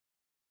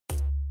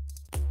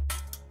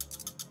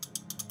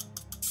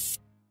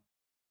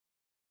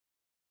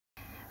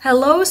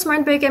Hello,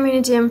 SmartBear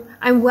community.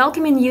 I'm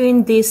welcoming you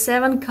in the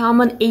 7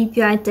 common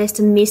API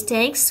testing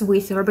mistakes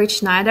with Robert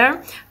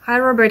Schneider. Hi,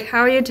 Robert. How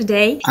are you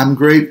today? I'm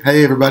great.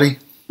 Hey, everybody.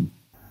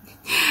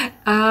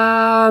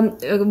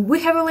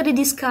 We have already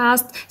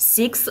discussed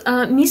 6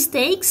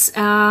 mistakes.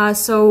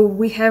 So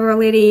we have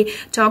already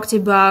talked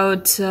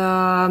about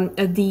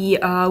the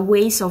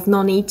ways of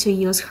no need to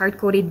use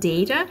hard-coded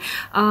data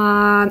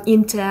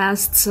in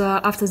tests.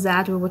 After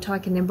that, we were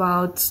talking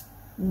about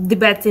the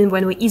bad thing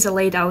when we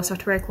isolate our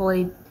software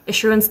quality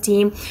assurance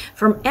team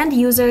from end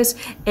users.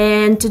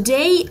 And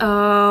today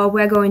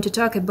we're going to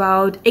talk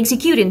about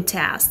executing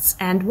tests.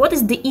 And what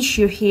is the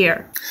issue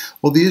here?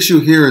 Well, the issue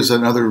here is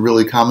another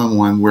really common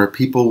one where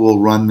people will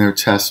run their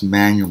tests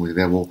manually.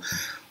 They will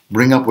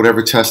bring up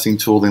whatever testing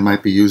tool they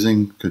might be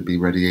using. Could be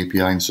Ready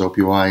API and SOAP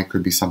UI,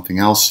 could be something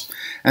else.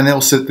 And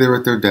they'll sit there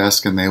at their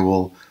desk and they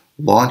will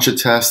launch a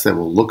test. They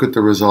will look at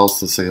the results.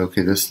 They'll say,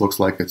 okay, this looks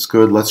like it's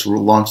good. Let's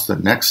launch the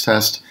next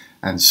test,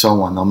 and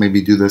so on. They'll maybe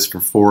do this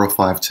for 4 or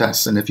 5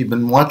 tests. And if you've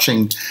been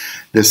watching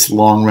this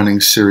long-running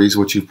series,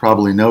 what you've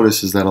probably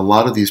noticed is that a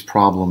lot of these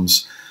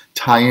problems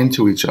tie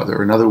into each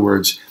other. In other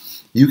words,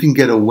 you can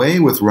get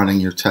away with running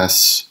your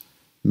tests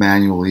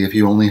manually if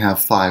you only have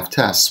 5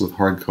 tests with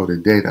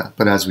hard-coded data.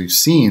 But as we've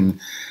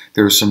seen,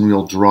 there are some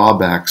real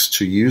drawbacks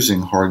to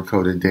using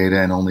hard-coded data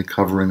and only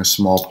covering a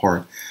small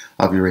part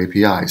of your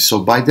API. So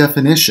by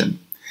definition,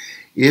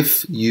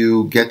 if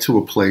you get to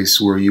a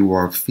place where you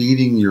are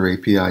feeding your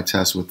API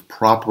tests with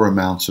proper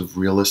amounts of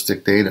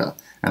realistic data,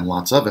 and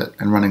lots of it,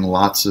 and running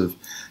lots of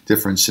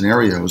different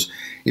scenarios,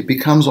 it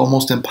becomes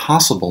almost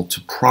impossible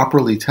to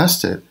properly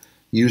test it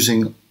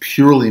using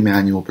purely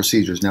manual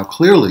procedures. Now,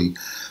 clearly,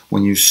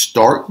 when you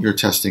start your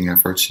testing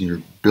efforts and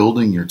you're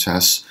building your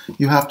tests,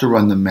 you have to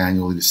run them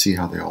manually to see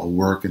how they all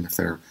work and if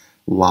they're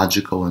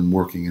logical and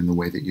working in the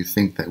way that you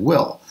think they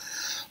will.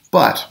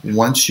 But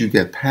once you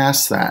get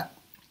past that,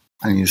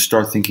 and you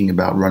start thinking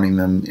about running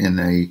them in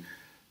a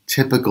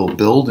typical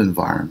build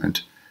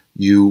environment,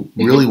 you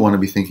really want to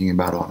be thinking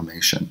about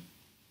automation.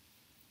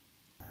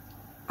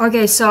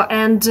 Okay, so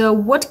and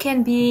what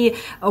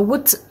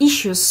what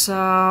issues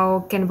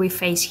can we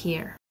face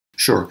here?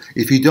 Sure.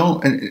 If you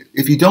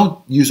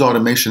don't use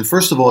automation,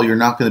 first of all, you're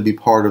not going to be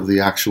part of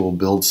the actual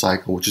build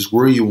cycle, which is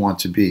where you want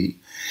to be.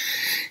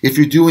 If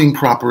you're doing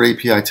proper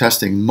API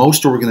testing,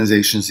 most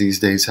organizations these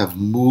days have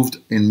moved,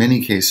 in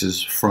many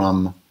cases,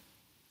 from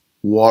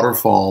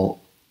waterfall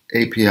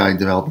API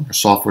development or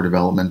software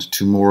development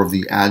to more of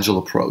the agile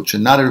approach.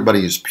 And not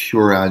everybody is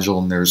pure agile,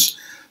 and there's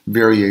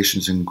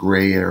variations in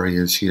gray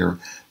areas here.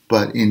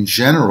 But in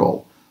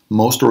general,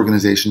 most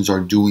organizations are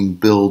doing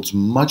builds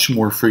much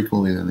more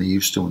frequently than they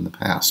used to in the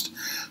past.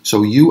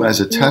 So you as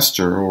a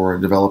tester or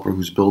a developer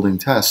who's building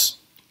tests,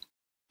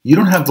 you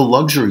don't have the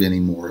luxury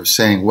anymore of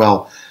saying,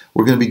 well,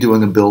 we're going to be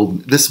doing a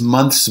build, this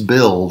month's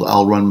build,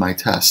 I'll run my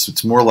tests.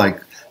 It's more like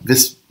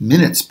this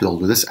minute's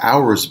build or this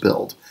hour's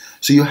build.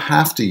 So you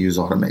have to use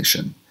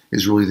automation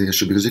is really the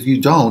issue, because if you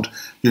don't,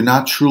 you're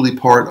not truly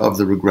part of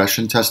the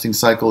regression testing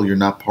cycle, you're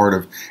not part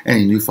of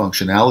any new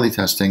functionality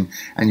testing,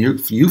 and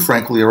you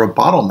frankly are a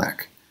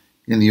bottleneck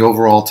in the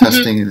overall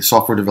testing and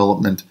software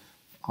development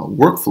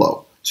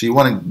workflow. So you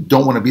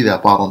don't want to be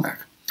that bottleneck.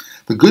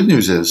 The good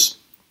news is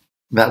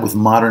that with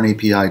modern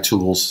API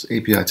tools,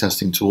 API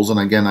testing tools, and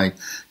again, I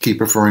keep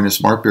referring to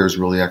SmartBear's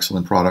really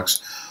excellent products,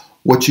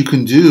 what you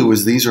can do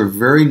is these are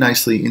very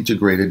nicely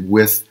integrated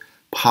with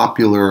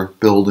popular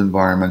build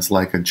environments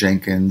like a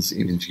Jenkins,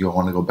 even if you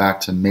want to go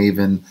back to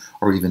Maven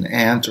or even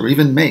Ant or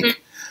even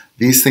Make.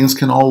 These things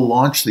can all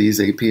launch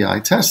these API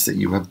tests that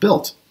you have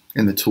built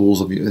in the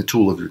tool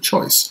of your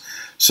choice.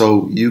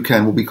 So you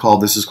can,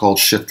 this is called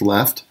shift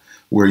left,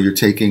 where you're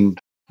taking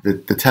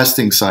the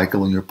testing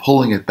cycle and you're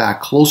pulling it back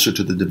closer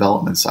to the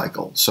development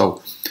cycle.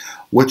 So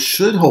what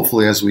should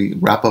hopefully, as we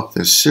wrap up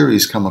this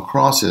series, come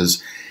across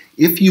is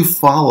if you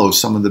follow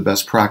some of the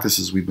best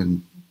practices we've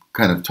been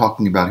kind of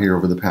talking about here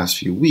over the past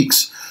few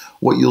weeks,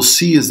 what you'll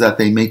see is that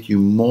they make you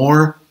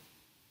more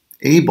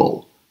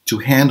able to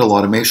handle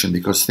automation,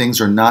 because things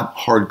are not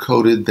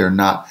hard-coded. They're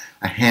not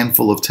a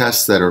handful of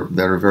tests that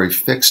are very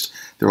fixed.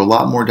 They're a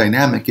lot more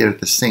dynamic, yet at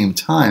the same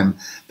time,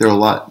 they're a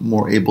lot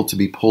more able to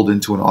be pulled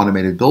into an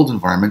automated build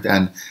environment.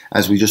 And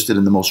as we just did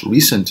in the most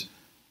recent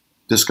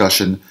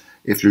discussion,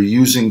 if you're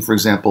using, for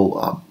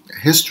example,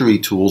 history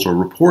tools or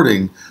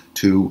reporting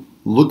to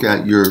look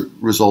at your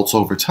results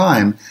over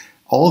time,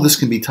 all of this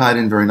can be tied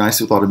in very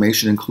nicely with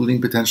automation,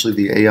 including potentially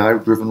the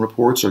AI-driven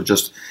reports or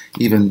just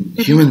even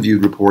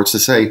human-viewed reports to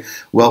say,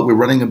 well, we're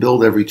running a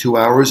build every 2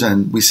 hours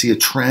and we see a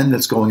trend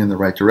that's going in the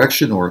right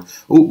direction, or,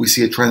 oh, we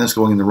see a trend that's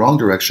going in the wrong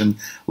direction.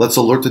 Let's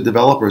alert the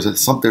developers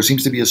that there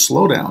seems to be a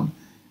slowdown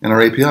in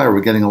our API, or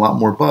we're getting a lot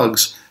more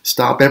bugs.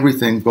 Stop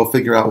everything, go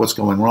figure out what's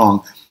going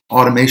wrong.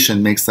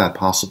 Automation makes that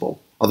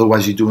possible.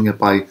 Otherwise, you're doing it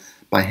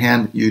by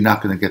hand, you're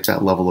not going to get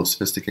that level of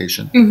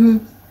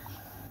sophistication.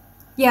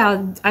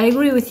 Yeah, I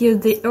agree with you.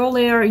 The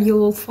earlier you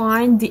will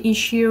find the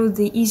issue,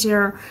 the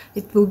easier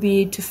it will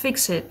be to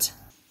fix it.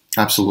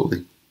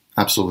 Absolutely.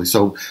 Absolutely.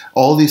 So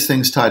all these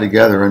things tie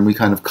together, and we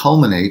kind of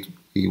culminate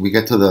We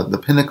get to the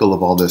pinnacle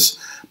of all this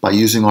by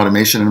using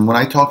automation. And when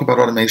I talk about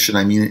automation,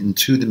 I mean it in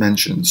two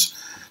dimensions.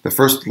 The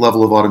first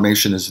level of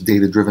automation is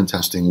data-driven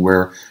testing,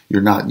 where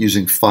you're not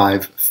using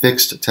 5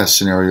 fixed test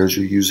scenarios.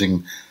 You're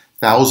using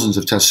thousands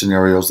of test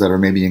scenarios that are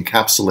maybe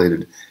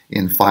encapsulated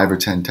in 5 or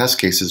 10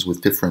 test cases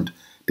with different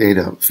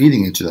data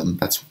feeding into them.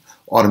 That's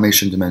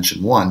automation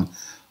dimension 1.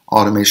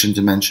 Automation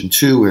dimension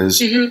 2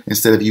 is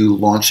instead of you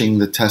launching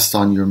the test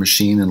on your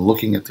machine and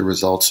looking at the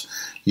results,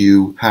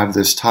 you have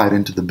this tied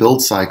into the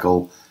build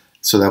cycle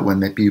so that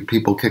when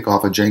people kick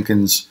off a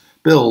Jenkins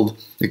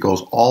build, it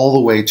goes all the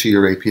way to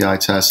your API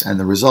tests and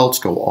the results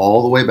go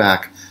all the way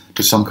back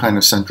to some kind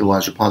of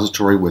centralized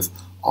repository with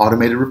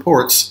automated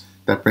reports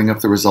that bring up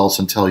the results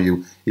and tell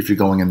you if you're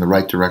going in the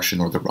right direction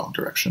or the wrong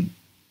direction.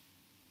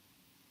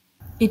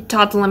 It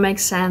totally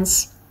makes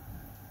sense.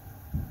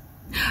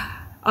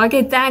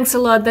 Okay, thanks a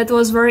lot. That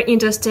was very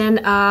interesting,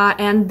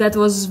 and that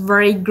was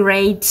very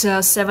great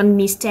 7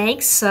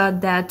 mistakes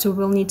that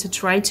we'll need to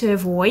try to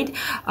avoid.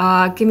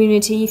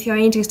 Community, if you're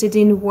interested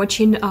in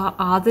watching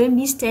other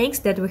mistakes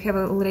that we have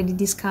already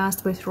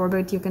discussed with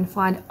Robert, you can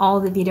find all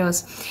the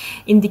videos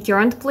in the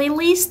current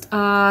playlist.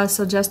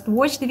 So just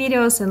watch the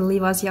videos and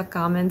leave us your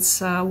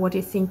comments, what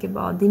you think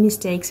about the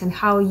mistakes and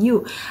how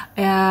you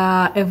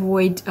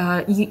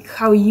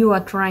how you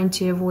are trying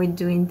to avoid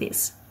doing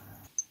this.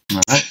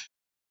 All right.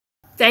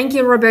 Thank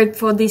you, Robert,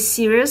 for this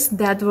series.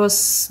 That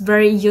was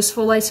very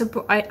useful.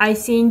 I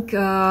think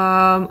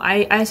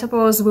I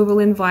suppose we will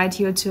invite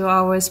you to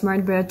our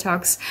SmartBear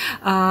talks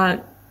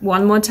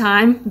one more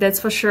time. That's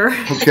for sure.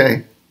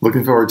 Okay,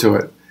 looking forward to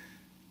it.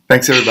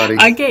 Thanks, everybody.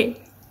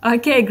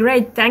 Okay,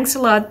 great. Thanks a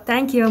lot.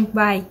 Thank you.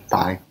 Bye.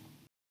 Bye.